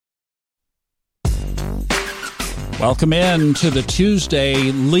Welcome in to the Tuesday,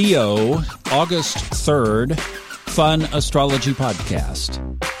 Leo, August 3rd, Fun Astrology Podcast.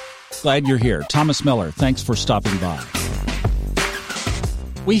 Glad you're here. Thomas Miller, thanks for stopping by.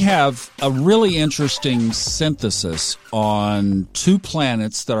 We have a really interesting synthesis on two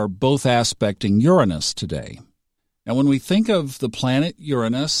planets that are both aspecting Uranus today. Now, when we think of the planet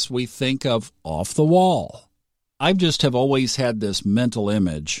Uranus, we think of off the wall. I just have always had this mental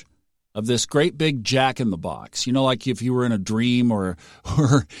image of this great big jack-in-the-box. You know, like if you were in a dream or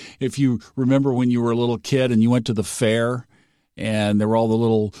if you remember when you were a little kid and you went to the fair and there were all the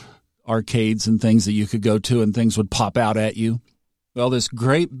little arcades and things that you could go to and things would pop out at you. Well, this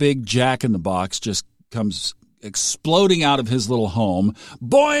great big jack-in-the-box just comes exploding out of his little home,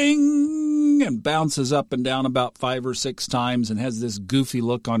 boing, and bounces up and down about 5 or 6 times and has this goofy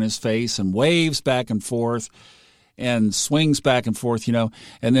look on his face and waves back and forth and swings back and forth, you know,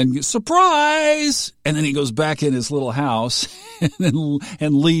 and then surprise, and then he goes back in his little house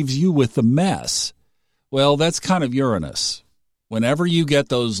and leaves you with the mess. Well, that's kind of Uranus. Whenever you get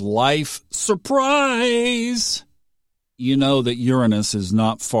those life surprise, you know that Uranus is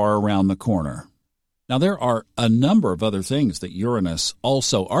not far around the corner. Now, there are a number of other things that Uranus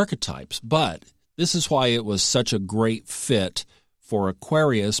also archetypes, but this is why it was such a great fit for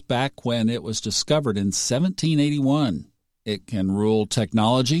Aquarius back when it was discovered in 1781. It can rule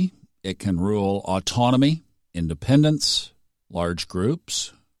technology, it can rule autonomy, independence, large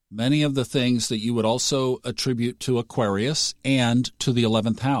groups, many of the things that you would also attribute to Aquarius and to the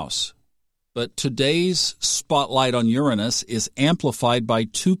 11th house. But today's spotlight on Uranus is amplified by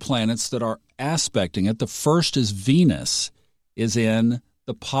two planets that are aspecting it. The first is Venus, is in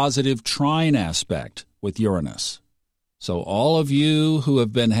the positive trine aspect with Uranus. So all of you who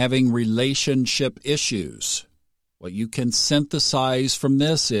have been having relationship issues, what you can synthesize from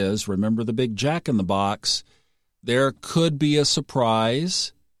this is, remember the big jack-in-the-box, there could be a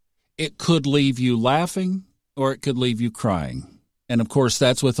surprise. It could leave you laughing or it could leave you crying. And, of course,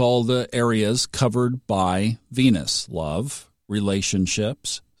 that's with all the areas covered by Venus, love,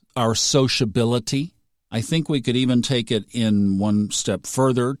 relationships, our sociability. I think we could even take it in one step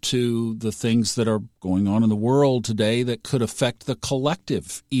further to the things that are going on in the world today that could affect the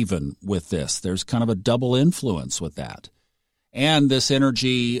collective even with this. There's kind of a double influence with that. And this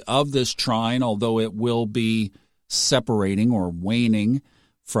energy of this trine, although it will be separating or waning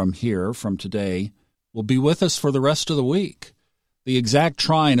from here, from today, will be with us for the rest of the week. The exact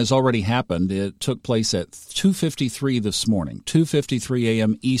trine has already happened. It took place at 2:53 this morning, 2:53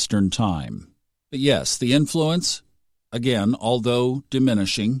 a.m. Eastern Time. But yes, the influence, again, although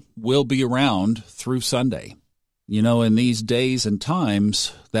diminishing, will be around through Sunday. You know, in these days and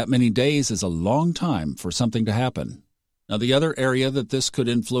times, that many days is a long time for something to happen. Now, the other area that this could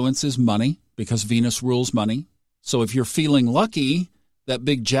influence is money, because Venus rules money. So if you're feeling lucky, that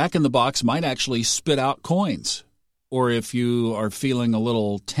big jack-in-the-box might actually spit out coins. Or if you are feeling a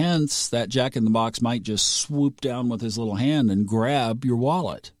little tense, that jack-in-the-box might just swoop down with his little hand and grab your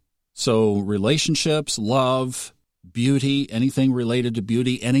wallet. So relationships, love, beauty, anything related to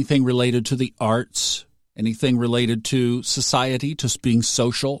beauty, anything related to the arts, anything related to society, to being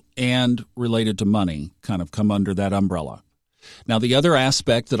social, and related to money kind of come under that umbrella. Now, the other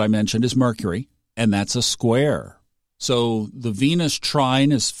aspect that I mentioned is Mercury, and that's a square. So the Venus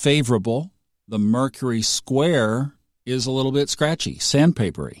trine is favorable. The Mercury square is a little bit scratchy,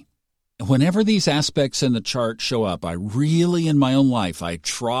 sandpapery. Whenever these aspects in the chart show up, I really, in my own life, I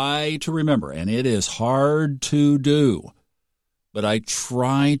try to remember, and it is hard to do, but I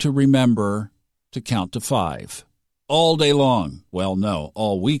try to remember to count to 5 all day long. Well, no,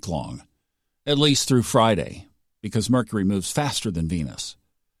 all week long, at least through Friday, because Mercury moves faster than Venus.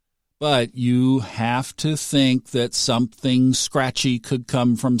 But you have to think that something scratchy could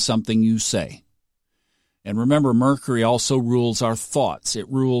come from something you say. And remember, Mercury also rules our thoughts. It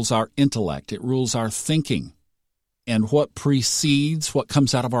rules our intellect. It rules our thinking. And what precedes what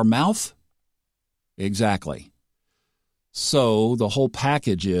comes out of our mouth? Exactly. So the whole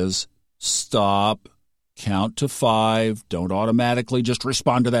package is stop, count to 5, don't automatically just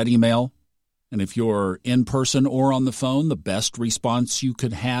respond to that email. And if you're in person or on the phone, the best response you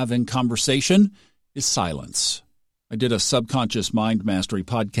could have in conversation is silence. I did a Subconscious Mind Mastery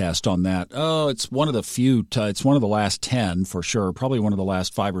podcast on that. Oh, it's one of the few, it's one of the last 10 for sure, probably one of the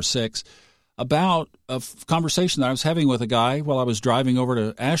last 5 or 6, about a conversation that I was having with a guy while I was driving over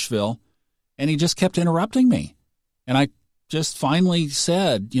to Asheville, and he just kept interrupting me. And I just finally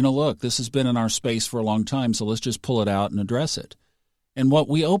said, you know, look, this has been in our space for a long time, so let's just pull it out and address it. And what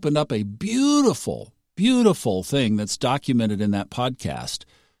we opened up a beautiful, beautiful thing that's documented in that podcast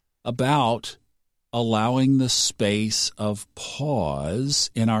about allowing the space of pause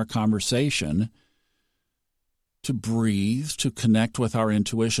in our conversation to breathe, to connect with our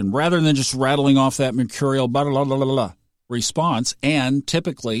intuition, rather than just rattling off that mercurial blah, blah, blah, blah, blah response. And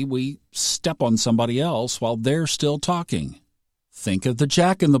typically we step on somebody else while they're still talking. Think of the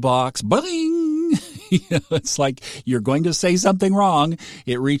Jack in the Box. Bing! It's like you're going to say something wrong.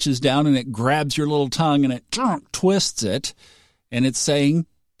 It reaches down and it grabs your little tongue and it twists it. And it's saying,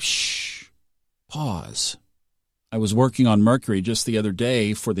 shh, pause. I was working on Mercury just the other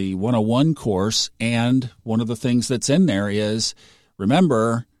day for the 101 course, and one of the things that's in there is,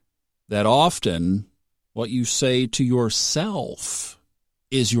 remember that often what you say to yourself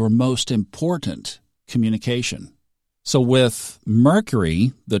is your most important communication. So with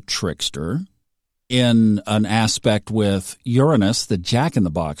Mercury, the trickster, in an aspect with Uranus, the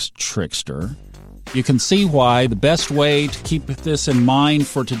Jack-in-the-Box trickster, you can see why the best way to keep this in mind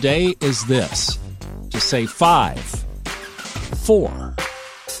for today is this. To say 5, 4,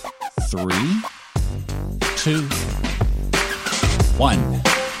 3, 2, 1.